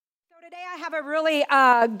Today I have a really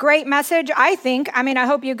great message, I think. I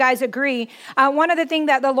hope you guys agree. One of the things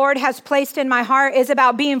that the Lord has placed in my heart is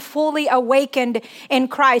about being fully awakened in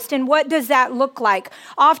Christ. And what does that look like?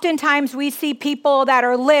 Oftentimes we see people that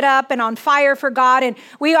are lit up and on fire for God. And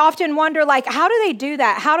we often wonder, how do they do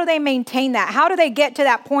that? How do they maintain that? How do they get to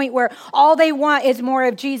that point where all they want is more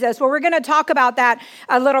of Jesus? Well, we're going to talk about that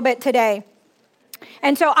a little bit today.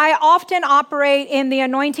 And so I often operate in the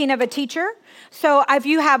anointing of a teacher. So if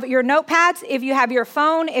you have your notepads, if you have your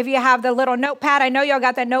phone, if you have the little notepad, I know y'all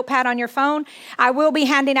got that notepad on your phone. I will be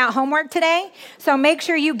handing out homework today. So make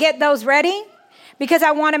sure you get those ready, because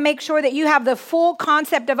I want to make sure that you have the full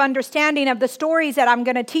concept of understanding of the stories that I'm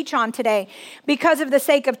going to teach on today. Because of the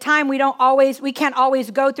sake of time, we can't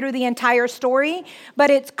always go through the entire story,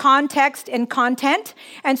 but it's context and content.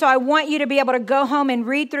 And so I want you to be able to go home and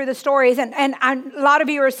read through the stories. And a lot of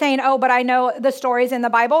you are saying, oh, but I know the stories in the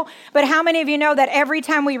Bible. But how many of you know that every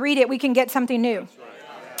time we read it, we can get something new?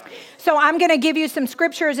 So I'm going to give you some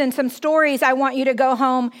scriptures and some stories I want you to go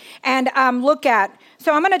home and look at.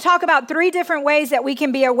 So I'm going to talk about 3 different ways that we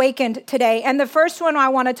can be awakened today. And the first one I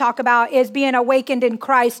want to talk about is being awakened in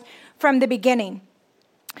Christ from the beginning.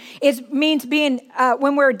 It means being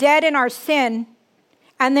when we're dead in our sin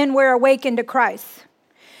and then we're awakened to Christ.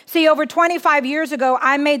 See, over 25 years ago,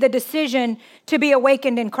 I made the decision to be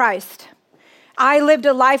awakened in Christ. I lived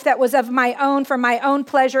a life that was of my own, for my own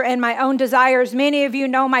pleasure and my own desires. Many of you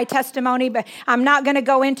know my testimony, but I'm not going to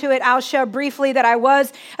go into it. I'll share briefly that I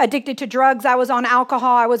was addicted to drugs. I was on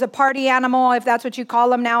alcohol. I was a party animal, if that's what you call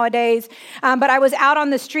them nowadays. But I was out on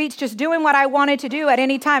the streets just doing what I wanted to do at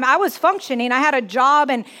any time. I was functioning. I had a job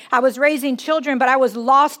and I was raising children, but I was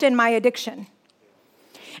lost in my addiction.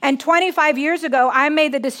 And 25 years ago, I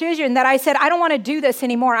made the decision that I said, I don't want to do this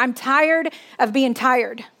anymore. I'm tired of being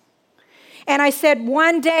tired. And I said,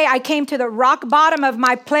 one day I came to the rock bottom of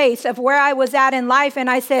my place of where I was at in life. And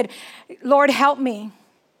I said, Lord, help me. Amen.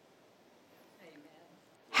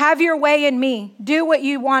 Have your way in me. Do what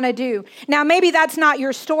you want to do. Now, maybe that's not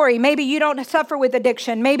your story. Maybe you don't suffer with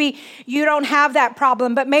addiction. Maybe you don't have that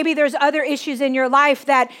problem. But maybe there's other issues in your life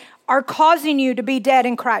that are causing you to be dead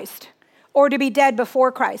in Christ or to be dead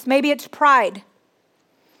before Christ. Maybe it's pride.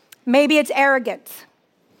 Maybe it's arrogance.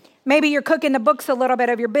 Maybe you're cooking the books a little bit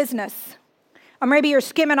of your business. Or maybe you're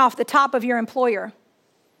skimming off the top of your employer.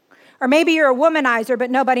 Or maybe you're a womanizer, but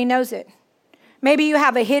nobody knows it. Maybe you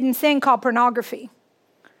have a hidden sin called pornography.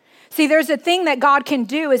 See, there's a thing that God can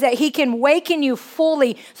do is that he can waken you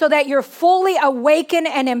fully so that you're fully awakened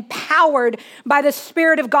and empowered by the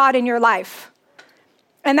Spirit of God in your life.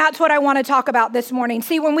 And that's what I want to talk about this morning.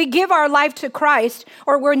 See, when we give our life to Christ,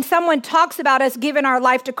 or when someone talks about us giving our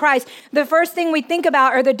life to Christ, the first thing we think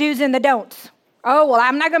about are the do's and the don'ts. Oh, well,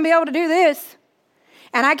 I'm not going to be able to do this.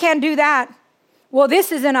 And I can't do that. Well,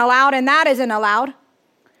 this isn't allowed and that isn't allowed.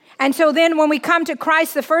 And so then when we come to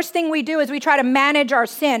Christ, the first thing we do is we try to manage our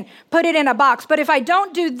sin, put it in a box. But if I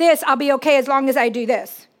don't do this, I'll be okay as long as I do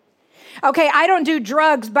this. Okay, I don't do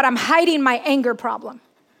drugs, but I'm hiding my anger problem.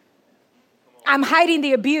 I'm hiding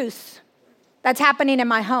the abuse that's happening in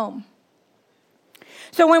my home.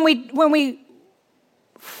 So when we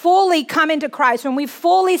fully come into Christ, when we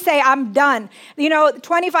fully say, I'm done.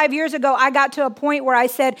 25 years ago, I got to a point where I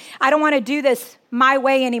said, I don't want to do this my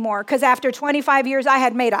way anymore. Because after 25 years, I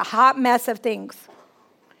had made a hot mess of things.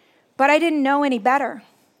 But I didn't know any better.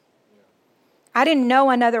 I didn't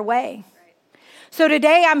know another way. So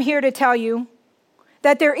today I'm here to tell you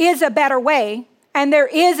that there is a better way, and there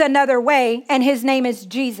is another way, and his name is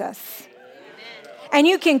Jesus. Amen. And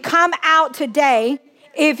you can come out today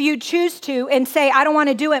if you choose to and say, I don't want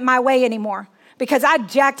to do it my way anymore because I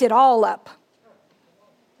jacked it all up.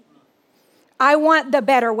 I want the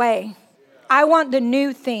better way. I want the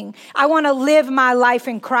new thing. I want to live my life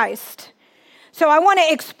in Christ. So I want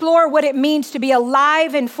to explore what it means to be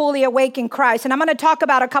alive and fully awake in Christ. And I'm going to talk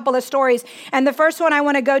about a couple of stories. And the first one I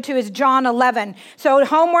want to go to is John 11. So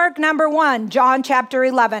homework number 1, John chapter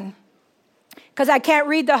 11. Because I can't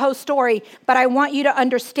read the whole story, but I want you to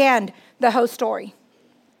understand the whole story.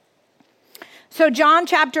 So John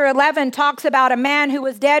chapter 11 talks about a man who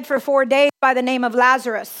was dead for 4 days by the name of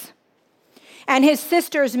Lazarus. And his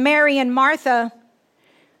sisters, Mary and Martha,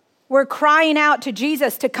 were crying out to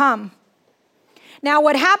Jesus to come. Now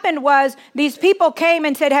what happened was these people came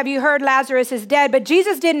and said, have you heard Lazarus is dead? But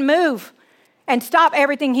Jesus didn't move and stop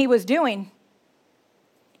everything he was doing.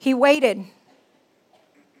 He waited.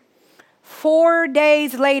 4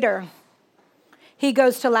 days later, he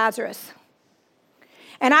goes to Lazarus.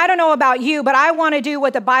 And I don't know about you, but I want to do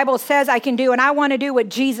what the Bible says I can do, and I want to do what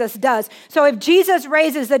Jesus does. So if Jesus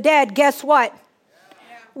raises the dead, guess what?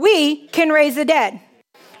 We can raise the dead.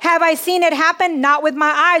 Have I seen it happen? Not with my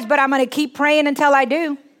eyes, but I'm going to keep praying until I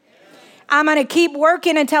do. I'm going to keep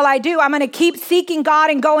working until I do. I'm going to keep seeking God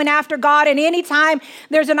and going after God. And anytime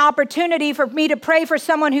there's an opportunity for me to pray for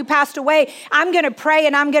someone who passed away, I'm going to pray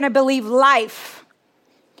and I'm going to believe life.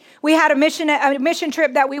 We had a mission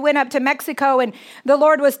trip that we went up to Mexico, and the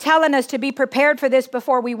Lord was telling us to be prepared for this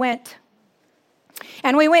before we went.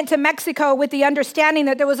 And we went to Mexico with the understanding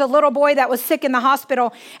that there was a little boy that was sick in the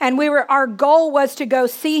hospital, and our goal was to go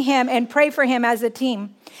see him and pray for him as a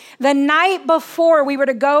team. The night before we were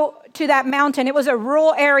to go to that mountain, it was a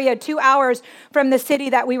rural area 2 hours from the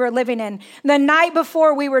city that we were living in. The night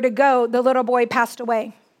before we were to go, the little boy passed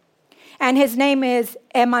away. And his name is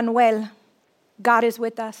Emmanuel. God is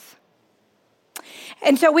with us.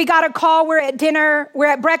 And so we got a call. We're at dinner. We're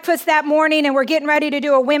at breakfast that morning, and we're getting ready to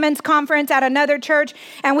do a women's conference at another church.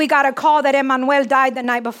 And we got a call that Emmanuel died the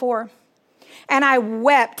night before. And I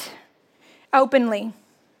wept openly.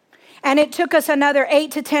 And it took us another 8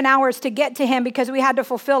 to 10 hours to get to him because we had to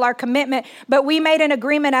fulfill our commitment. But we made an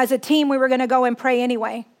agreement as a team. We were going to go and pray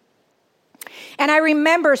anyway. And I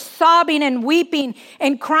remember sobbing and weeping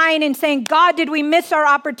and crying and saying, God, did we miss our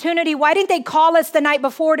opportunity? Why didn't they call us the night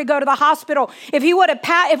before to go to the hospital? If they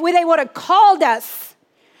would have called us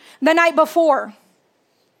the night before.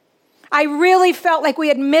 I really felt like we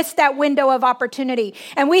had missed that window of opportunity.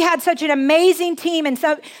 And we had such an amazing team and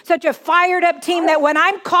such a fired up team that when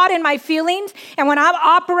I'm caught in my feelings and when I'm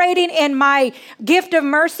operating in my gift of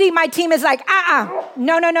mercy, my team is like,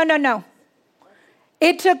 no.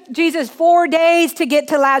 It took Jesus 4 days to get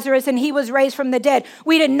to Lazarus, and he was raised from the dead.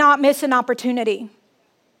 We did not miss an opportunity.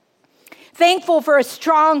 Thankful for a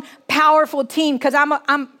strong, powerful team, because I'm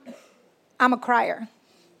a crier.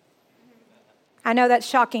 I know that's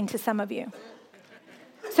shocking to some of you.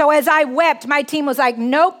 So as I wept, my team was like,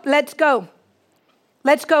 nope, let's go.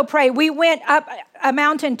 Let's go pray. We went up a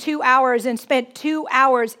mountain 2 hours and spent 2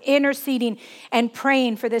 hours interceding and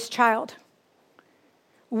praying for this child,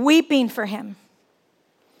 weeping for him.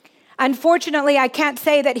 Unfortunately, I can't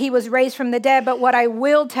say that he was raised from the dead, but what I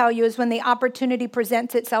will tell you is when the opportunity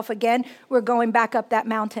presents itself again, we're going back up that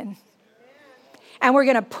mountain. And we're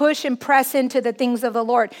going to push and press into the things of the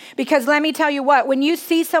Lord. Because let me tell you what, when you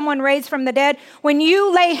see someone raised from the dead, when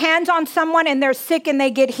you lay hands on someone and they're sick and they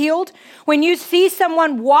get healed, when you see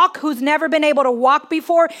someone walk who's never been able to walk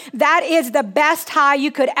before, that is the best high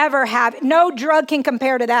you could ever have. No drug can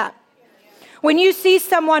compare to that. When you see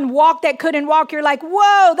someone walk that couldn't walk, you're like,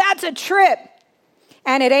 whoa, that's a trip.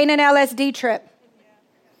 And it ain't an LSD trip.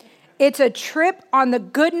 It's a trip on the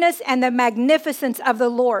goodness and the magnificence of the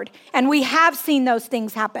Lord. And we have seen those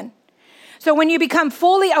things happen. So when you become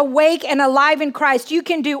fully awake and alive in Christ, you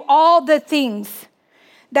can do all the things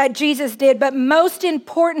that Jesus did. But most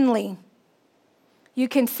importantly, you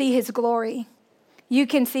can see his glory. You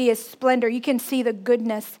can see his splendor. You can see the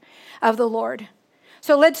goodness of the Lord.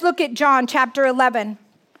 So let's look at John chapter 11. It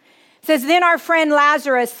says, then our friend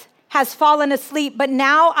Lazarus has fallen asleep, but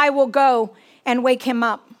now I will go and wake him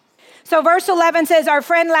up. So verse 11 says, our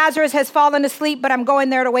friend Lazarus has fallen asleep, but I'm going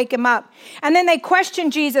there to wake him up. And then they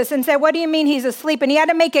questioned Jesus and said, what do you mean he's asleep? And he had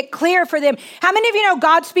to make it clear for them. How many of you know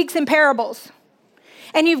God speaks in parables?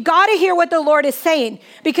 And you've got to hear what the Lord is saying.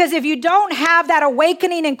 Because if you don't have that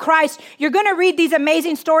awakening in Christ, you're going to read these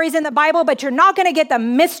amazing stories in the Bible, but you're not going to get the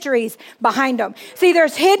mysteries behind them. See,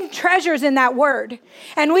 there's hidden treasures in that word.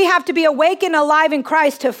 And we have to be awake and alive in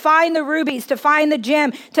Christ to find the rubies, to find the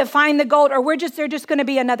gem, to find the gold, or they're just going to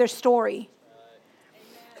be another story.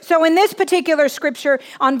 So in this particular scripture,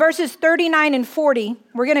 on verses 39 and 40,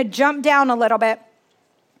 we're going to jump down a little bit.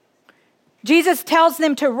 Jesus tells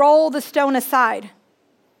them to roll the stone aside.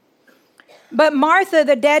 But Martha,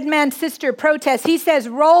 the dead man's sister, protests. He says,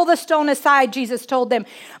 roll the stone aside, Jesus told them.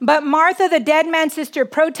 But Martha, the dead man's sister,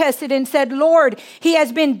 protested and said, Lord, he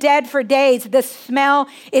has been dead for days. The smell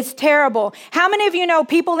is terrible. How many of you know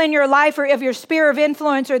people in your life or of your sphere of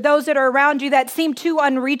influence or those that are around you that seem too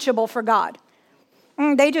unreachable for God?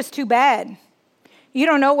 They just too bad. You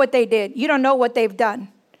don't know what they did. You don't know what they've done.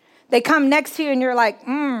 They come next to you and you're like,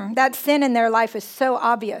 that sin in their life is so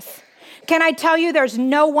obvious. Can I tell you there's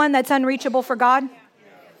no one that's unreachable for God?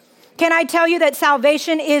 Can I tell you that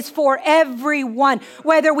salvation is for everyone,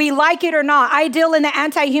 whether we like it or not? I deal in the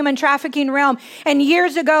anti-human trafficking realm. And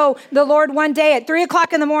years ago, the Lord one day at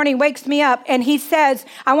 3:00 in the morning wakes me up and he says,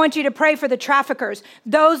 I want you to pray for the traffickers,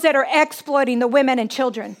 those that are exploiting the women and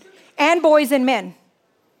children and boys and men.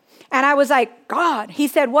 And I was like, God, he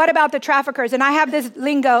said, what about the traffickers? And I have this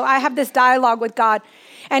lingo, I have this dialogue with God.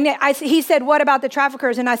 And he said, what about the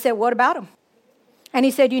traffickers? And I said, what about them? And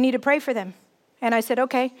he said, you need to pray for them. And I said,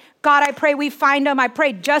 okay, God, I pray we find him. I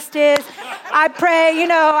prayed justice. I pray,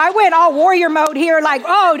 I went all warrior mode here, like,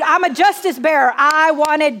 oh, I'm a justice bearer. I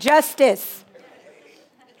wanted justice.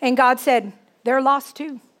 And God said, they're lost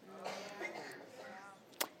too.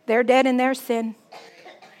 They're dead in their sin.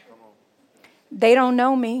 They don't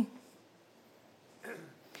know me.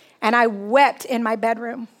 And I wept in my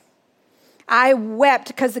bedroom. I wept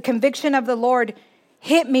because the conviction of the Lord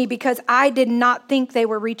hit me because I did not think they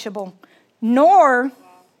were reachable, nor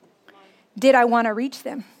did I want to reach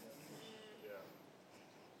them.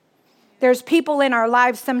 There's people in our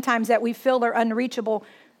lives sometimes that we feel are unreachable,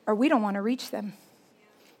 or we don't want to reach them.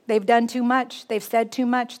 They've done too much. They've said too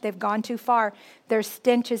much. They've gone too far. Their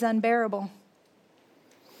stench is unbearable.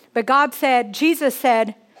 But Jesus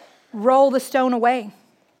said, roll the stone away.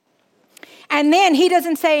 And then he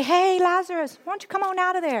doesn't say, hey, Lazarus, why don't you come on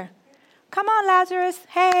out of there? Come on, Lazarus.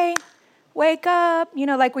 Hey, wake up.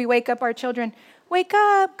 Like we wake up our children. Wake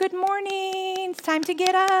up. Good morning. It's time to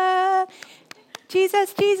get up.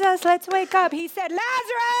 Jesus, let's wake up. He said,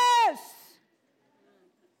 Lazarus,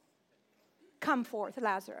 come forth,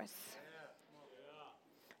 Lazarus.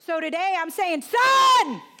 So today I'm saying,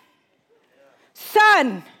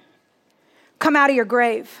 son, come out of your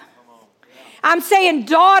grave. I'm saying,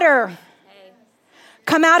 daughter,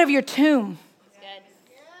 come out of your tomb.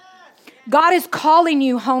 God is calling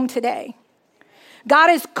you home today.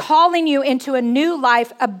 God is calling you into a new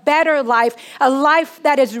life, a better life, a life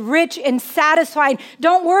that is rich and satisfying.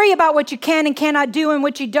 Don't worry about what you can and cannot do and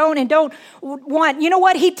what you don't and don't want. You know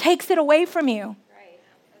what? He takes it away from you.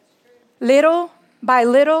 Little by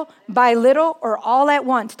little by little, or all at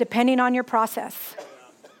once, depending on your process.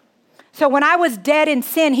 So when I was dead in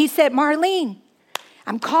sin, he said, Marlene,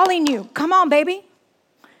 I'm calling you. Come on, baby.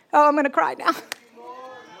 Oh, I'm going to cry now.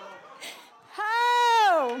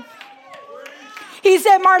 Oh. He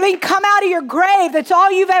said, Marlene, come out of your grave. That's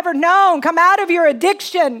all you've ever known. Come out of your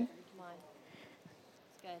addiction.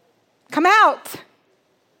 Come out.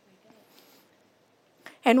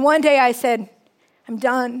 And one day I said, I'm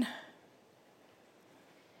done.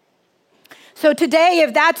 So today,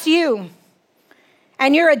 if that's you,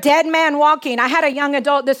 and you're a dead man walking, I had a young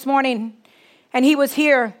adult this morning, and he was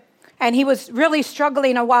here, and he was really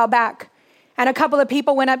struggling a while back. And a couple of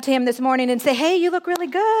people went up to him this morning and said, hey, you look really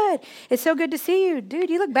good. It's so good to see you.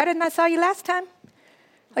 Dude, you look better than I saw you last time.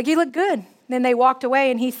 Like, you look good. Then they walked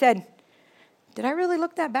away, and he said, did I really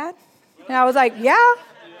look that bad? And I was like, yeah.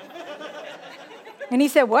 And he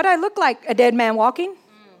said, what I look like? A dead man walking?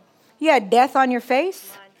 You had death on your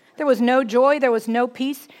face. There was no joy. There was no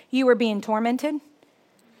peace. You were being tormented.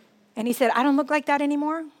 And he said, I don't look like that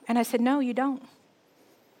anymore. And I said, no, you don't.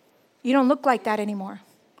 You don't look like that anymore.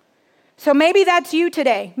 So maybe that's you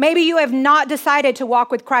today. Maybe you have not decided to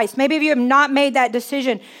walk with Christ. Maybe you have not made that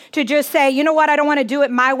decision to just say, you know what, I don't want to do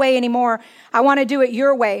it my way anymore. I want to do it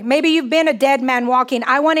your way. Maybe you've been a dead man walking.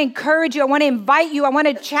 I want to encourage you. I want to invite you. I want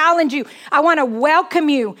to challenge you. I want to welcome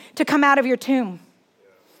you to come out of your tomb.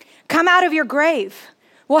 Come out of your grave.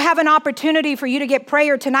 We'll have an opportunity for you to get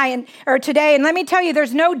prayer tonight or today. And let me tell you,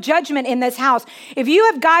 there's no judgment in this house. If you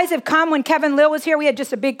have come when Kevin Lill was here, we had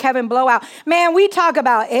just a big Kevin blowout. Man, we talk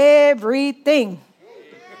about everything.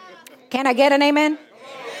 Can I get an amen?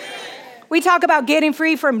 We talk about getting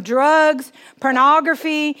free from drugs,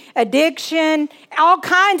 pornography, addiction, all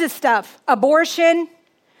kinds of stuff, abortion.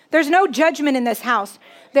 There's no judgment in this house.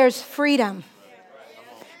 There's freedom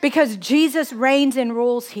because Jesus reigns and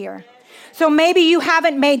rules here. So maybe you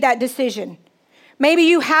haven't made that decision. Maybe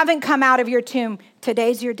you haven't come out of your tomb.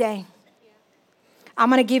 Today's your day. I'm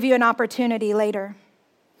going to give you an opportunity later.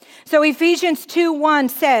 So Ephesians 2:1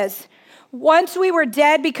 says, once we were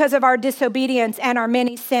dead because of our disobedience and our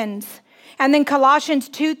many sins. And then Colossians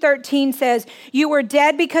 2:13 says, you were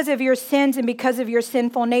dead because of your sins and because of your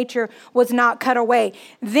sinful nature was not cut away.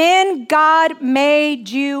 Then God made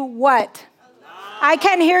you what? Alive. I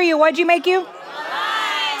can't hear you. What'd you make you?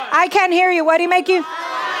 I can't hear you. What did he make you?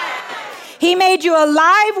 He made you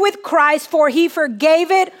alive with Christ, for he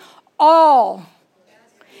forgave it all.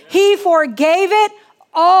 He forgave it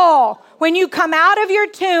all. When you come out of your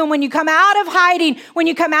tomb, when you come out of hiding, when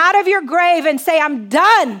you come out of your grave and say, I'm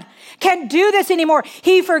done, can't do this anymore.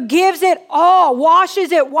 He forgives it all,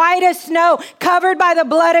 washes it white as snow, covered by the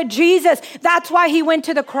blood of Jesus. That's why he went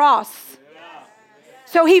to the cross.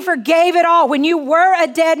 So he forgave it all. When you were a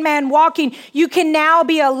dead man walking, you can now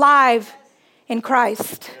be alive in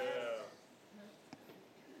Christ.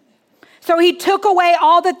 So he took away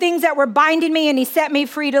all the things that were binding me and he set me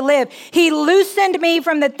free to live. He loosened me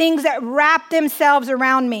from the things that wrapped themselves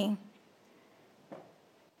around me.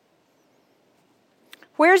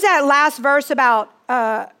 Where's that last verse about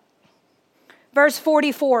Verse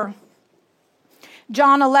 44.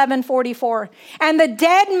 John 11:44. And the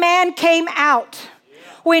dead man came out.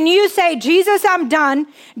 When you say, Jesus, I'm done.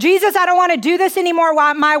 Jesus, I don't want to do this anymore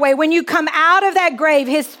my way. When you come out of that grave,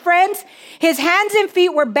 his friends, his hands and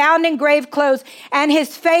feet were bound in grave clothes and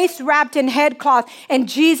his face wrapped in headcloth. And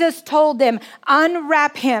Jesus told them,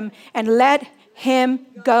 unwrap him and let him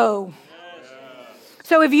go.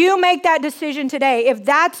 So if you make that decision today, if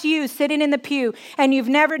that's you sitting in the pew and you've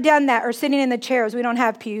never done that, or sitting in the chairs, we don't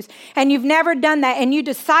have pews, and you've never done that, and you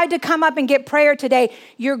decide to come up and get prayer today,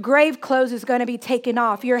 your grave clothes is going to be taken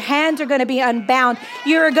off. Your hands are going to be unbound.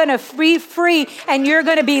 You're going to be free, and you're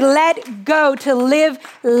going to be let go to live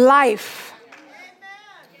life.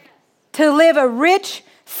 To live a rich,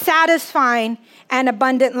 satisfying, and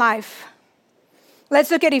abundant life.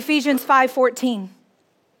 Let's look at Ephesians 5:14.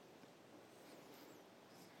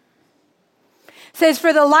 Says,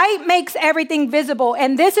 for the light makes everything visible.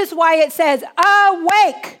 And this is why it says,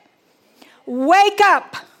 awake, wake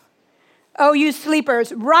up, oh you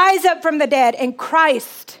sleepers, rise up from the dead, and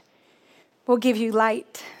Christ will give you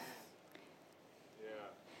light. Yeah.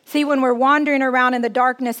 See, when we're wandering around in the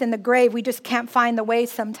darkness in the grave, we just can't find the way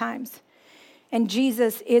sometimes. And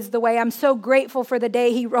Jesus is the way. I'm so grateful for the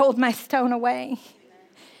day he rolled my stone away.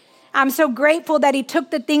 I'm so grateful that he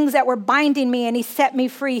took the things that were binding me and he set me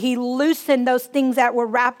free. He loosened those things that were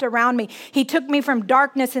wrapped around me. He took me from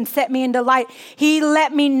darkness and set me into light. He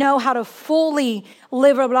let me know how to fully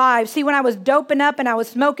live a life. See, when I was doping up and I was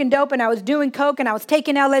smoking dope and I was doing coke and I was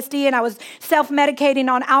taking LSD and I was self-medicating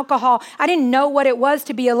on alcohol, I didn't know what it was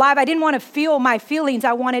to be alive. I didn't want to feel my feelings.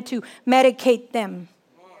 I wanted to medicate them.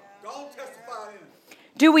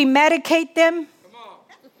 Do we medicate them?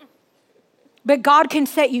 But God can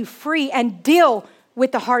set you free and deal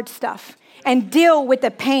with the hard stuff and deal with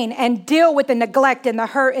the pain and deal with the neglect and the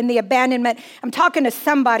hurt and the abandonment. I'm talking to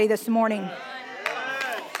somebody this morning.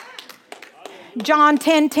 John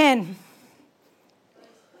 10:10.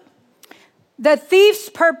 The thief's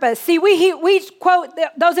purpose. See, we quote,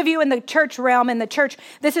 those of you in the church realm, in the church,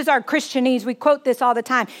 this is our Christianese. We quote this all the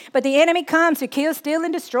time. But the enemy comes to kill, steal,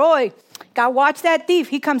 and destroy. Got to watch that thief.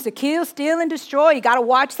 He comes to kill, steal, and destroy. You got to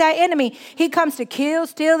watch that enemy. He comes to kill,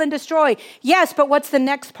 steal, and destroy. Yes, but what's the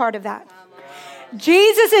next part of that?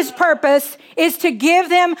 Jesus' purpose is to give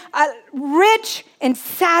them a rich and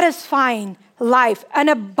satisfying life, an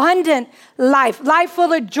abundant life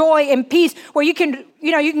full of joy and peace, where you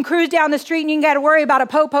can cruise down the street and you ain't got to worry about a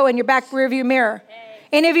popo in your back rearview mirror.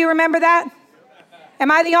 Any of you remember that?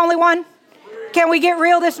 Am I the only one? Can we get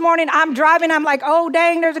real this morning? I'm driving. I'm like, oh,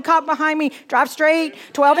 dang, there's a cop behind me. Drive straight.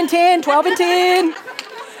 12 and 10, 12 and 10,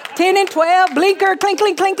 10 and 12. Blinker, clink,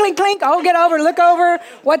 clink, clink, clink, clink. Oh, get over, look over.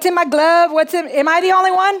 What's in my glove? Am I the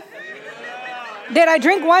only one? Did I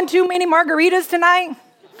drink one too many margaritas tonight?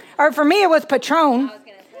 Or for me, it was Patron.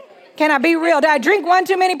 Can I be real? Did I drink one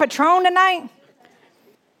too many Patron tonight?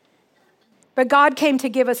 But God came to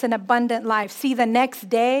give us an abundant life. See, the next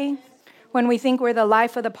day, when we think we're the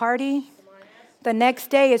life of the party, the next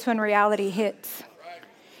day is when reality hits.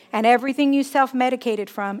 And everything you self-medicated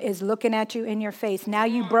from is looking at you in your face. Now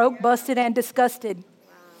you broke, busted, and disgusted,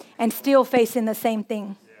 and still facing the same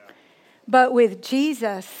thing. But with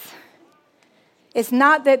Jesus, it's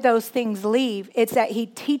not that those things leave. It's that he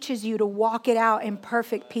teaches you to walk it out in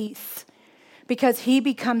perfect peace, because he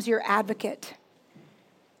becomes your advocate.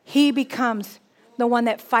 He becomes the one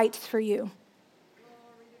that fights for you.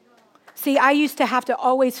 See, I used to have to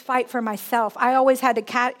always fight for myself. I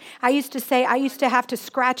used to have to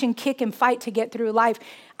scratch and kick and fight to get through life.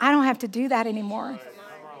 I don't have to do that anymore.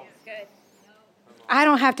 I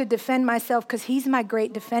don't have to defend myself, because he's my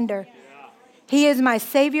great defender. He is my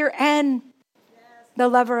Savior and the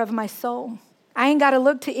lover of my soul. I ain't got to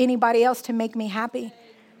look to anybody else to make me happy.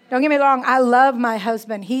 Don't get me wrong. I love my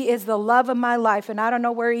husband. He is the love of my life, and I don't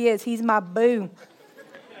know where he is. He's my boo.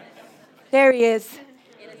 There he is.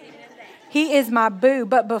 He is my boo,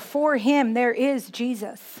 but before him, there is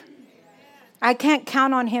Jesus. I can't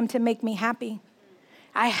count on him to make me happy.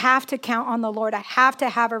 I have to count on the Lord. I have to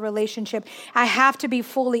have a relationship. I have to be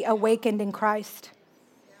fully awakened in Christ.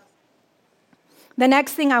 The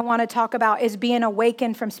next thing I want to talk about is being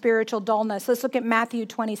awakened from spiritual dullness. Let's look at Matthew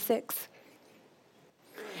 26.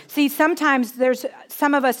 See, sometimes there's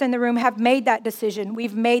some of us in the room have made that decision.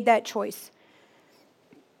 We've made that choice.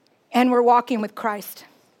 And we're walking with Christ.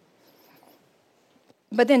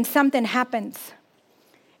 But then something happens.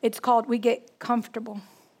 It's called we get comfortable.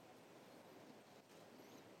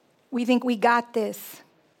 We think we got this.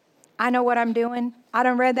 I know what I'm doing. I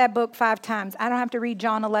done read that book 5 times. I don't have to read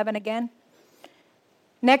John 11 again.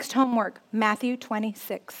 Next homework, Matthew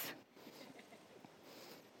 26.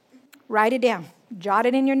 Write it down. Jot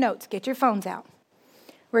it in your notes. Get your phones out.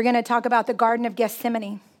 We're going to talk about the Garden of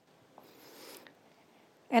Gethsemane.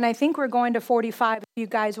 And I think we're going to 45. If you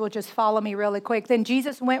guys will just follow me really quick. Then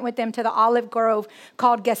Jesus went with them to the olive grove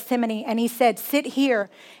called Gethsemane. And he said, sit here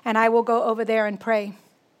and I will go over there and pray.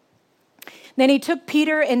 Then he took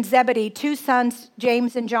Peter and Zebedee, 2 sons,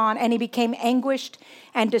 James and John, and he became anguished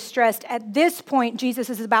and distressed. At this point, Jesus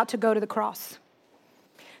is about to go to the cross.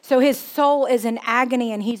 So his soul is in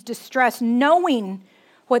agony and he's distressed, knowing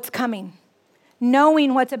what's coming,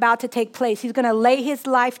 knowing what's about to take place. He's going to lay his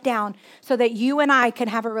life down so that you and I can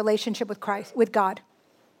have a relationship with Christ, with God.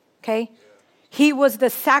 Okay? He was the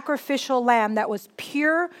sacrificial lamb that was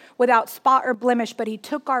pure, without spot or blemish, but he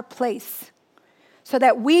took our place. So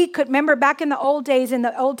that we could, remember back in the old days, in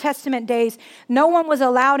the Old Testament days, no one was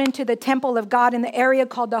allowed into the temple of God in the area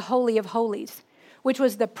called the Holy of Holies, which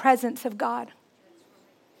was the presence of God.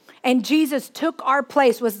 And Jesus took our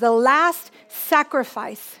place, was the last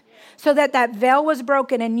sacrifice, so that that veil was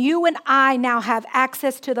broken. And you and I now have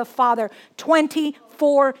access to the Father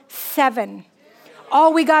 24/7.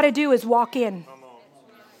 All we got to do is walk in.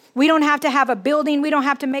 We don't have to have a building. We don't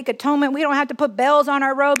have to make atonement. We don't have to put bells on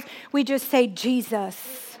our robes. We just say,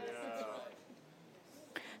 Jesus.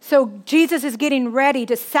 So Jesus is getting ready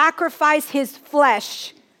to sacrifice his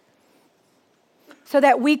flesh so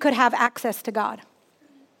that we could have access to God.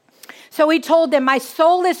 So he told them, my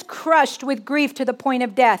soul is crushed with grief to the point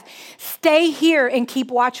of death. Stay here and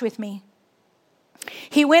keep watch with me.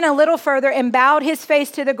 He went a little further and bowed his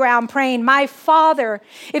face to the ground, praying, my Father,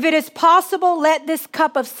 if it is possible, let this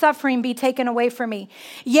cup of suffering be taken away from me.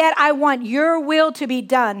 Yet I want your will to be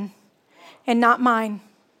done and not mine.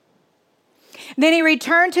 Then he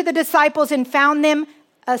returned to the disciples and found them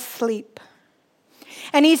asleep.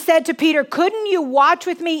 And he said to Peter, couldn't you watch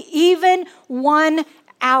with me even 1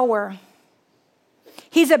 hour?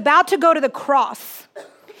 He's about to go to the cross.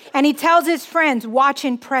 And he tells his friends, watch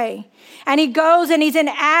and pray. And he goes and he's in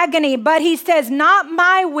agony, but he says, not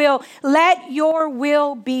my will, let your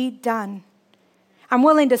will be done. I'm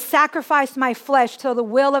willing to sacrifice my flesh so the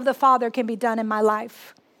will of the Father can be done in my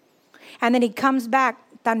life. And then he comes back,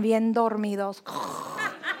 tan bien dormidos.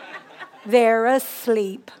 They're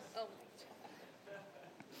asleep.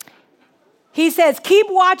 He says, keep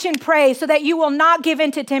watch and pray so that you will not give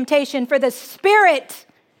in to temptation, for the spirit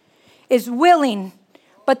is willing,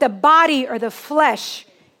 but the body or the flesh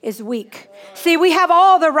is weak. See, we have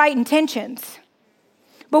all the right intentions,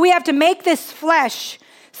 but we have to make this flesh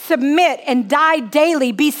submit and die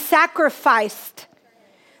daily, be sacrificed,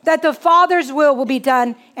 that the Father's will be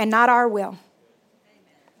done and not our will.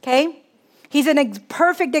 Okay? He's a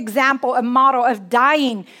perfect example, a model of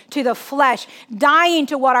dying to the flesh, dying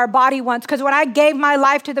to what our body wants. Because when I gave my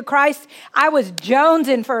life to the Christ, I was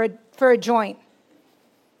jonesing for a joint.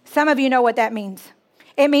 Some of you know what that means.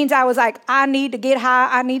 It means I was like, I need to get high.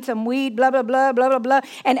 I need some weed, blah, blah, blah, blah, blah, blah.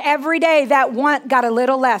 And every day that want got a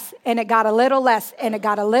little less, and it got a little less, and it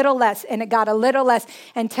got a little less, and it got a little less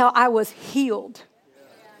until I was healed.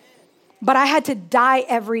 But I had to die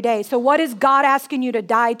every day. So what is God asking you to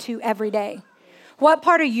die to every day? What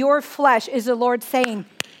part of your flesh is the Lord saying,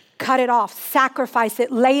 cut it off, sacrifice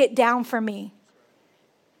it, lay it down for me?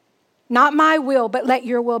 Not my will, but let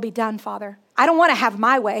your will be done, Father. I don't want to have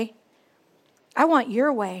my way. I want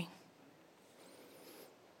your way.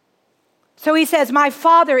 So he says, my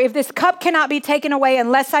Father, if this cup cannot be taken away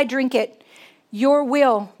unless I drink it, your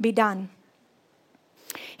will be done.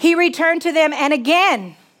 He returned to them, and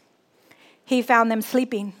again, he found them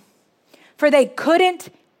sleeping, for they couldn't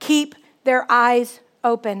keep their eyes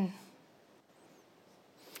open.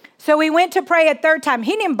 So he went to pray a third time.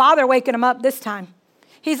 He didn't bother waking them up this time.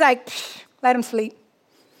 He's like, let them sleep.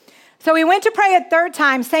 So he went to pray a third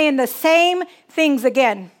time, saying the same things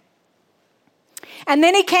again. And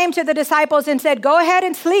then he came to the disciples and said, go ahead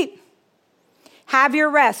and sleep. Have your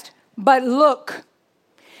rest. But look,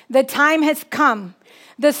 the time has come.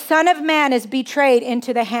 The Son of Man is betrayed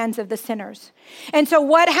into the hands of the sinners. And so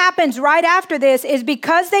what happens right after this is,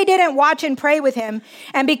 because they didn't watch and pray with him,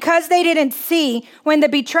 and because they didn't see, when the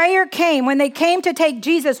betrayer came, when they came to take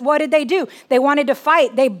Jesus, what did they do? They wanted to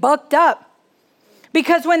fight. They bucked up.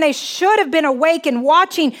 Because when they should have been awake and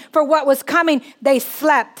watching for what was coming, they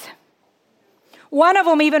slept. One of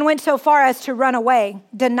them even went so far as to run away,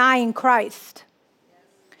 denying Christ.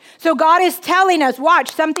 So God is telling us,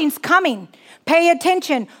 watch, something's coming. Pay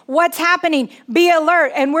attention. What's happening? Be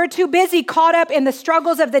alert. And we're too busy, caught up in the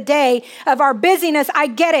struggles of the day, of our busyness. I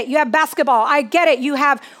get it. You have basketball. I get it. You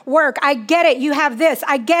have work. I get it. You have this.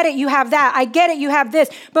 I get it. You have that. I get it. You have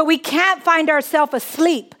this. But we can't find ourselves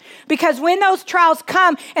asleep, because when those trials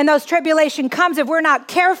come and those tribulation comes, if we're not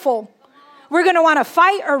careful, we're going to want to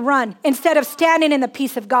fight or run instead of standing in the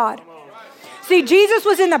peace of God. See, Jesus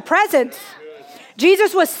was in the presence.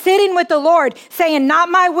 Jesus was sitting with the Lord saying, not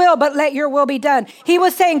my will, but let your will be done. He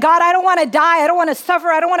was saying, God, I don't want to die. I don't want to suffer.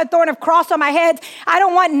 I don't want a thorn of cross on my head. I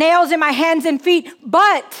don't want nails in my hands and feet,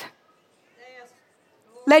 but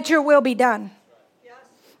let your will be done.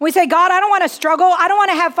 We say, God, I don't want to struggle. I don't want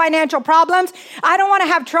to have financial problems. I don't want to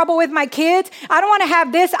have trouble with my kids. I don't want to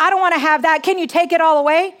have this. I don't want to have that. Can you take it all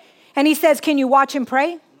away? And he says, can you watch and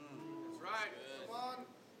pray?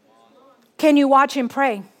 Can you watch and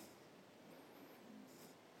pray?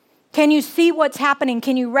 Can you see what's happening?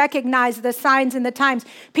 Can you recognize the signs and the times?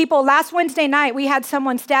 People, last Wednesday night, we had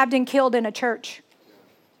someone stabbed and killed in a church.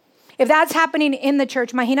 If that's happening in the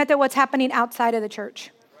church, imagínate what's happening outside of the church.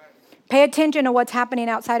 Pay attention to what's happening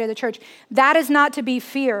outside of the church. That is not to be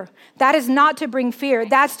fear. That is not to bring fear.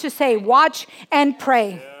 That's to say, watch and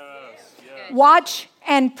pray. Yes. Watch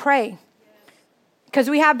and pray. Because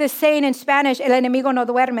we have this saying in Spanish, el enemigo no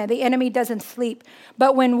duerme, the enemy doesn't sleep.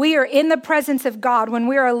 But when we are in the presence of God, when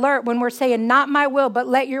we're alert, when we're saying, not my will, but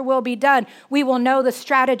let your will be done, we will know the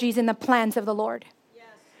strategies and the plans of the Lord. Yes.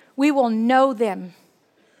 We will know them.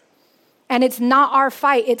 And it's not our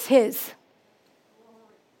fight, it's his.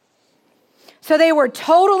 So they were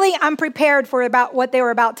totally unprepared for about what they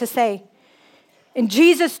were about to say. And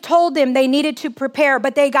Jesus told them they needed to prepare,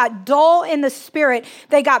 but they got dull in the spirit.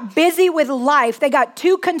 They got busy with life. They got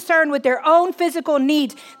too concerned with their own physical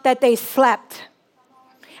needs that they slept.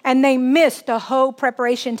 And they missed the whole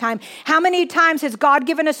preparation time. How many times has God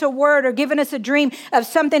given us a word or given us a dream of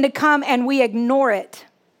something to come and we ignore it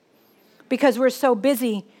because we're so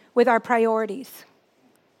busy with our priorities?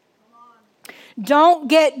 Don't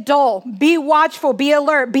get dull. Be watchful. Be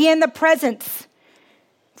alert. Be in the presence.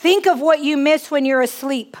 Think of what you miss when you're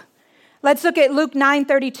asleep. Let's look at Luke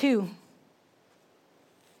 9:32.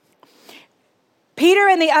 Peter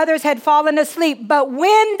and the others had fallen asleep, but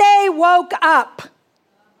when they woke up,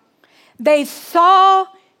 they saw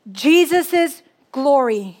Jesus'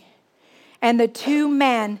 glory and the two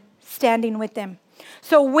men standing with them.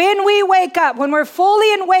 So when we wake up, when we're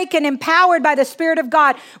fully awake and empowered by the Spirit of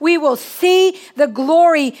God, we will see the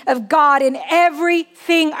glory of God in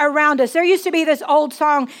everything around us. There used to be this old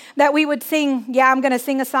song that we would sing. Yeah, I'm going to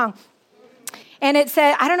sing a song. And it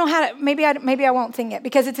said, I don't know how to, maybe I won't sing it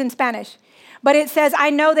because it's in Spanish. But it says, I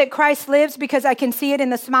know that Christ lives because I can see it in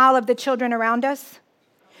the smile of the children around us.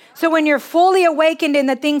 So when you're fully awakened in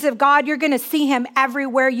the things of God, you're going to see him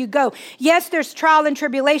everywhere you go. Yes, there's trial and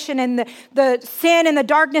tribulation, and the sin and the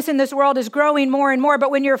darkness in this world is growing more and more.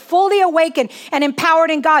 But when you're fully awakened and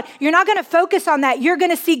empowered in God, you're not going to focus on that. You're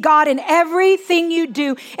going to see God in everything you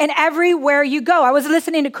do and everywhere you go. I was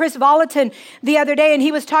listening to Chris Volaton the other day, and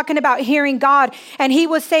he was talking about hearing God. And he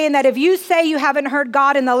was saying that if you say you haven't heard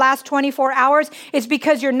God in the last 24 hours, it's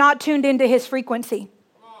because you're not tuned into his frequency.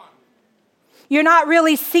 You're not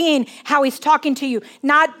really seeing how he's talking to you.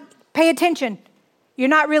 Not pay attention. You're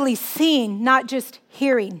not really seeing, not just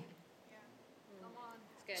hearing.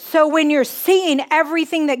 So when you're seeing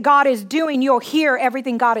everything that God is doing, you'll hear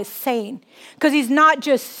everything God is saying. Because he's not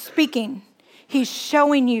just speaking. He's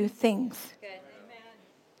showing you things.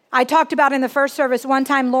 I talked about in the first service, one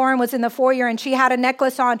time Lauren was in the foyer and she had a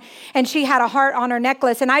necklace on and she had a heart on her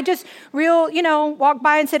necklace. And I just walked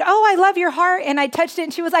by and said, oh, I love your heart. And I touched it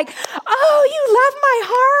and she was like, oh, you love my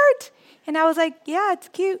heart. And I was like, yeah, it's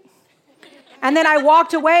cute. And then I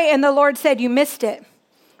walked away and the Lord said, you missed it.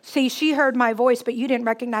 See, she heard my voice, but you didn't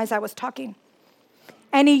recognize I was talking.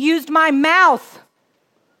 And he used my mouth.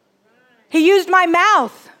 He used my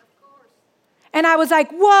mouth. And I was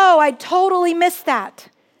like, whoa, I totally missed that.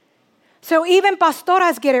 So even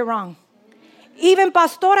pastoras get it wrong. Even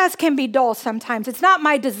pastoras can be dull sometimes. It's not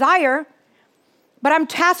my desire, but I'm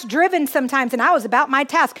task-driven sometimes, and I was about my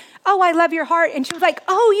task. Oh, I love your heart. And she was like,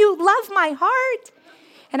 oh, you love my heart.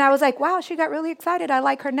 And I was like, wow, she got really excited. I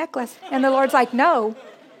like her necklace. And the Lord's like, no,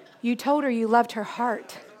 you told her you loved her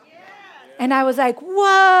heart. And I was like,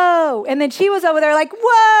 whoa. And then she was over there like,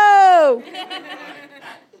 whoa.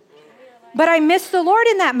 But I missed the Lord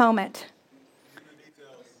in that moment.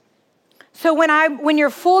 So when you're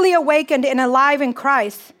fully awakened and alive in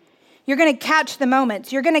Christ, you're going to catch the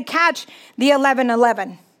moments. You're going to catch the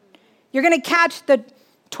 11:11. You're going to catch the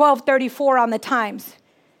 12:34 on the times.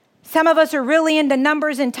 Some of us are really into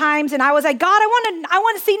numbers and times, and I was like, God, I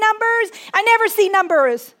want to see numbers. I never see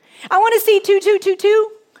numbers. I want to see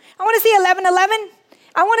 2222. I want to see 11:11.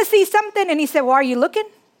 I want to see something. And he said, well, are you looking?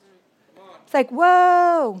 It's like,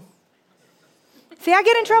 whoa. See, I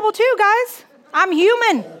get in trouble too, guys. I'm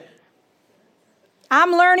human.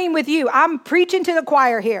 I'm learning with you. I'm preaching to the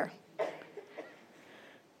choir here.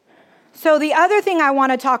 So the other thing I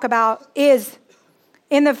want to talk about is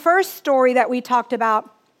in the first story that we talked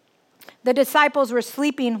about, the disciples were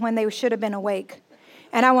sleeping when they should have been awake.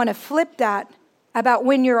 And I want to flip that about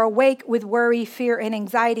when you're awake with worry, fear, and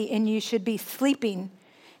anxiety, and you should be sleeping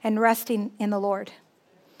and resting in the Lord.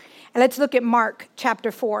 And let's look at Mark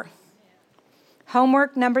chapter 4.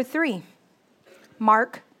 Homework number 3.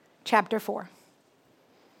 Mark chapter 4.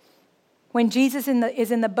 When Jesus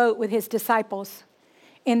is in the boat with his disciples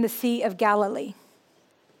in the Sea of Galilee.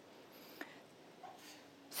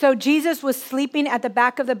 So Jesus was sleeping at the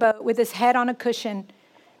back of the boat with his head on a cushion.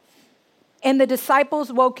 And the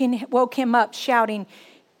disciples woke him up shouting,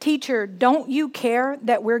 "Teacher, don't you care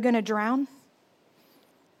that we're going to drown?"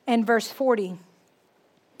 And verse 40,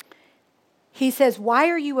 he says, "Why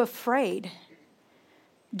are you afraid?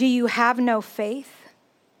 Do you have no faith?"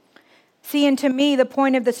 See, and to me, the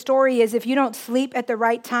point of the story is if you don't sleep at the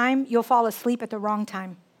right time, you'll fall asleep at the wrong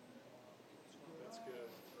time.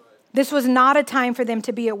 This was not a time for them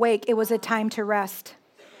to be awake. It was a time to rest.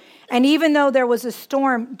 And even though there was a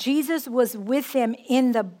storm, Jesus was with them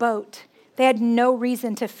in the boat. They had no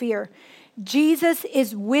reason to fear. Jesus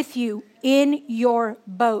is with you in your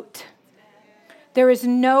boat. There is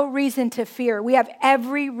no reason to fear. We have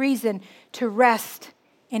every reason to rest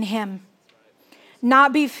in him.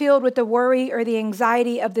 Not be filled with the worry or the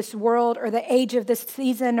anxiety of this world or the age of this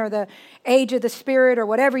season or the age of the spirit or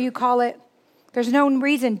whatever you call it. There's no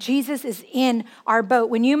reason. Jesus is in our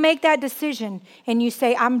boat. When you make that decision and you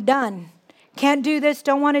say, "I'm done. Can't do this.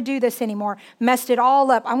 Don't want to do this anymore. Messed it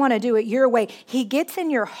all up. I want to do it your way." He gets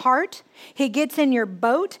in your heart. He gets in your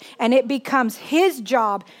boat, and it becomes his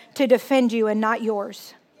job to defend you and not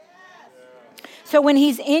yours. So when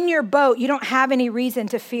he's in your boat, you don't have any reason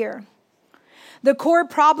to fear. The core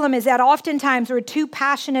problem is that oftentimes we're too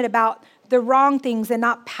passionate about the wrong things and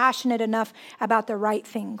not passionate enough about the right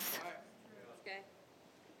things.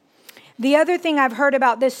 The other thing I've heard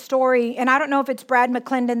about this story, and I don't know if it's Brad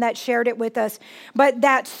McClendon that shared it with us, but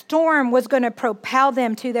that storm was going to propel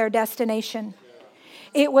them to their destination.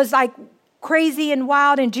 It was like crazy and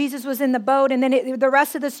wild, and Jesus was in the boat, and then the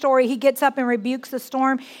rest of the story, he gets up and rebukes the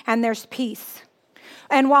storm, and there's peace.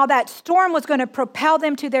 And while that storm was going to propel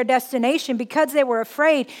them to their destination, because they were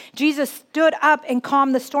afraid, Jesus stood up and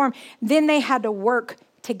calmed the storm. Then they had to work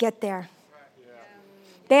to get there.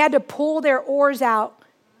 They had to pull their oars out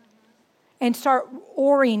and start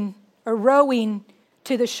rowing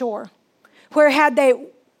to the shore. Where had they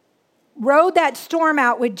rode that storm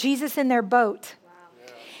out with Jesus in their boat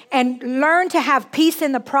and learned to have peace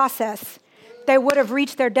in the process, they would have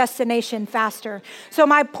reached their destination faster. So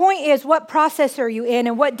my point is, what process are you in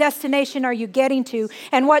and what destination are you getting to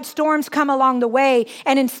and what storms come along the way?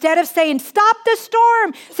 And instead of saying, "Stop the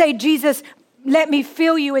storm," say, "Jesus, let me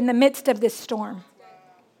feel you in the midst of this storm."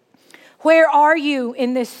 Where are you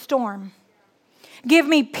in this storm? Give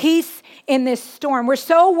me peace in this storm. We're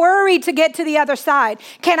so worried to get to the other side.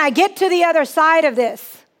 Can I get to the other side of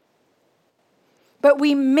this? But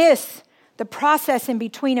we miss the process in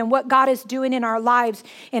between and what God is doing in our lives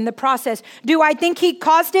in the process. Do I think he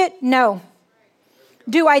caused it? No.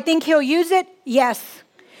 Do I think he'll use it? Yes.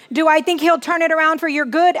 Do I think he'll turn it around for your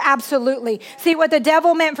good? Absolutely. See, what the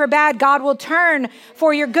devil meant for bad, God will turn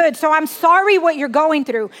for your good. So I'm sorry what you're going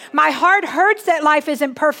through. My heart hurts that life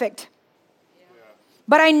isn't perfect.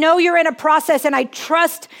 But I know you're in a process, and I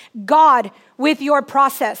trust God with your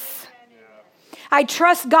process. I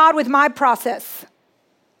trust God with my process.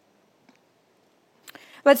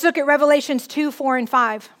 Let's look at Revelations 2, 4, and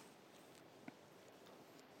 5.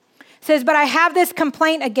 It says, "But I have this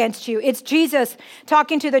complaint against you." It's Jesus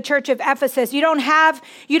talking to the church of Ephesus. You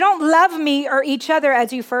don't love me or each other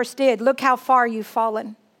as you first did. Look how far you've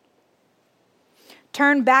fallen.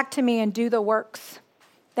 Turn back to me and do the works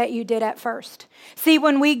that you did at first. See,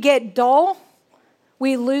 when we get dull,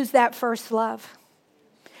 we lose that first love.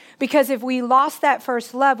 Because if we lost that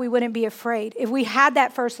first love, we wouldn't be afraid. If we had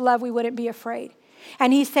that first love, we wouldn't be afraid.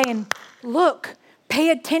 And he's saying, look, pay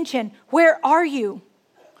attention. Where are you?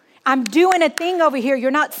 I'm doing a thing over here you're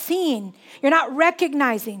not seeing. You're not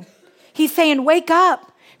recognizing. He's saying, wake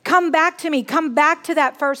up. Come back to me. Come back to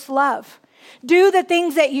that first love. Do the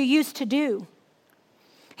things that you used to do.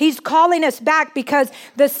 He's calling us back because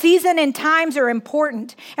the season and times are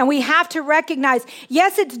important. And we have to recognize,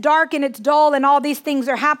 yes, it's dark and it's dull and all these things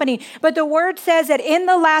are happening. But the word says that in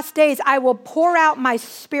the last days, I will pour out my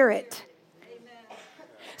spirit.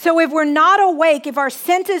 So if we're not awake, if our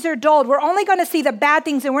senses are dulled, we're only going to see the bad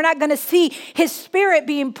things and we're not going to see his spirit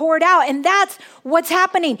being poured out. And that's what's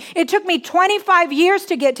happening. It took me 25 years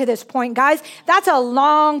to get to this point, guys. That's a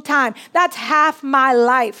long time. That's half my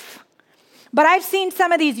life. But I've seen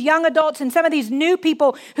some of these young adults and some of these new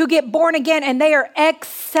people who get born again, and they are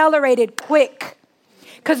accelerated quick.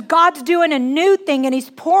 Because God's doing a new thing and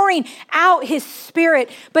he's pouring out his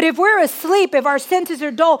Spirit. But if we're asleep, if our senses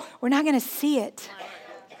are dull, we're not going to see it.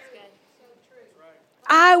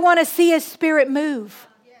 I want to see his Spirit move.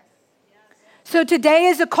 So today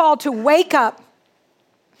is a call to wake up.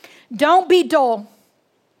 Don't be dull.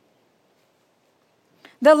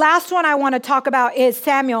 The last one I want to talk about is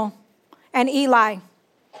Samuel and Eli.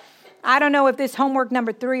 I don't know if this homework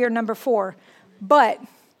number 3 or number 4, but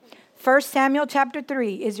 1 Samuel chapter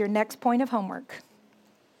 3 is your next point of homework.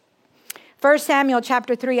 1 Samuel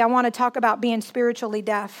chapter 3, I want to talk about being spiritually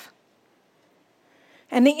deaf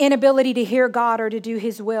and the inability to hear God or to do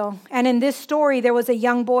his will. And in this story, there was a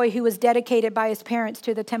young boy who was dedicated by his parents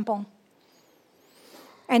to the temple.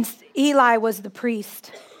 And Eli was the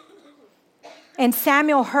priest. And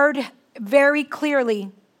Samuel heard very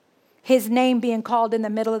clearly his name being called in the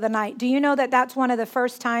middle of the night. Do you know that that's one of the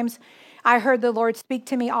first times I heard the Lord speak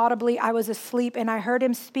to me audibly? I was asleep and I heard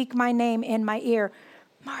him speak my name in my ear,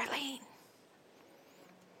 Marlene.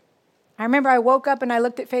 I remember I woke up and I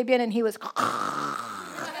looked at Fabian and he was,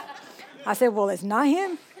 I said, well, it's not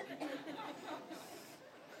him.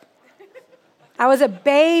 I was a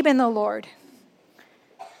babe in the Lord.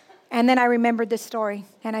 And then I remembered this story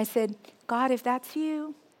and I said, God, if that's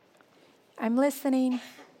you, I'm listening.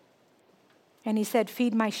 And he said,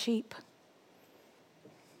 feed my sheep.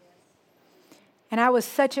 And I was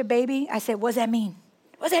such a baby. I said, what does that mean?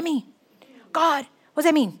 What does that mean? God, what does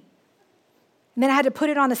that mean? And then I had to put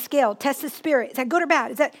it on the scale, test the spirit. Is that good or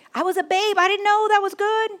bad? I was a babe. I didn't know that was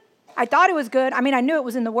good. I thought it was good. I mean, I knew it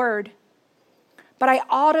was in the word. But I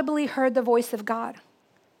audibly heard the voice of God.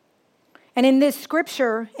 And in this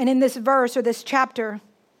scripture, and in this verse or this chapter,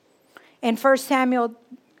 in 1 Samuel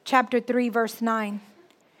chapter 3, verse 9.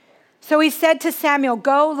 So he said to Samuel,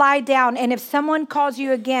 go lie down, and if someone calls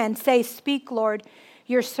you again, say, speak, Lord,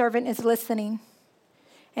 your servant is listening.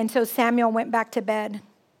 And so Samuel went back to bed.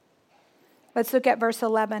 Let's look at verse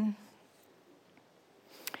 11.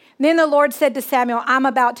 Then the Lord said to Samuel, I'm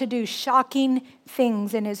about to do shocking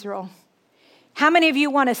things in Israel. How many of you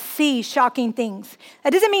want to see shocking things?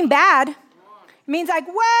 That doesn't mean bad. It means like,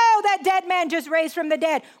 whoa, that dead man just raised from the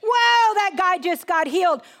dead. Whoa, that guy just got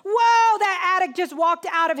healed. Whoa, that addict just walked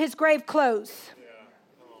out of his grave clothes.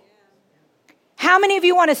 How many of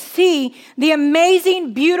you want to see the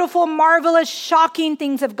amazing, beautiful, marvelous, shocking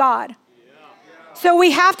things of God? So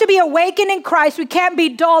we have to be awakened in Christ. We can't be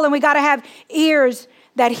dull, and we got to have ears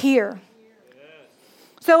that hear.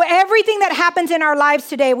 So everything that happens in our lives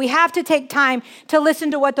today, we have to take time to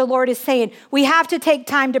listen to what the Lord is saying. We have to take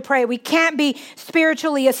time to pray. We can't be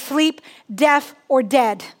spiritually asleep, deaf, or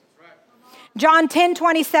dead. John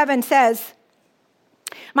 10:27 says,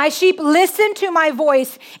 my sheep listen to my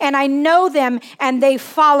voice, and I know them, and they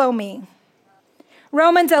follow me.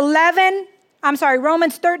 Romans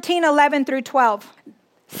 13:11 through 12.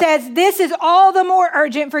 Says this is all the more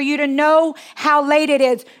urgent for you to know how late it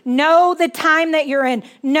is. Know the time that you're in.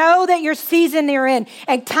 Know that your season you're in.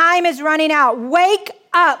 And time is running out. Wake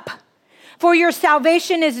up, for your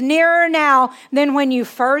salvation is nearer now than when you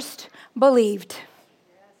first believed.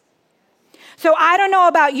 So I don't know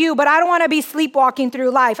about you, but I don't want to be sleepwalking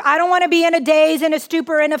through life. I don't want to be in a daze, in a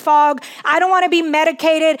stupor, in a fog. I don't want to be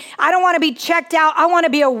medicated. I don't want to be checked out. I want to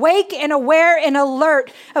be awake and aware and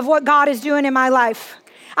alert of what God is doing in my life.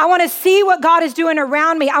 I want to see what God is doing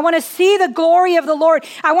around me. I want to see the glory of the Lord.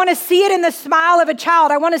 I want to see it in the smile of a child.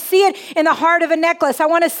 I want to see it in the heart of a necklace. I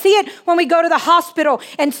want to see it when we go to the hospital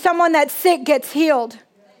and someone that's sick gets healed.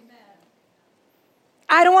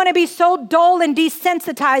 I don't want to be so dull and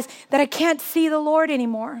desensitized that I can't see the Lord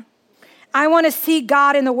anymore. I want to see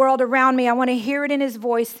God in the world around me. I want to hear it in his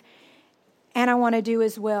voice, and I want to do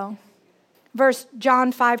his will.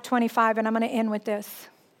 John 5:25, and I'm going to end with this.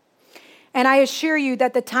 And I assure you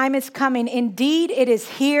that the time is coming. Indeed, it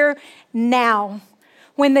is here now,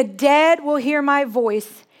 when the dead will hear my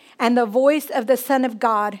voice and the voice of the Son of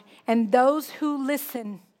God, and those who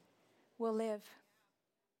listen will live.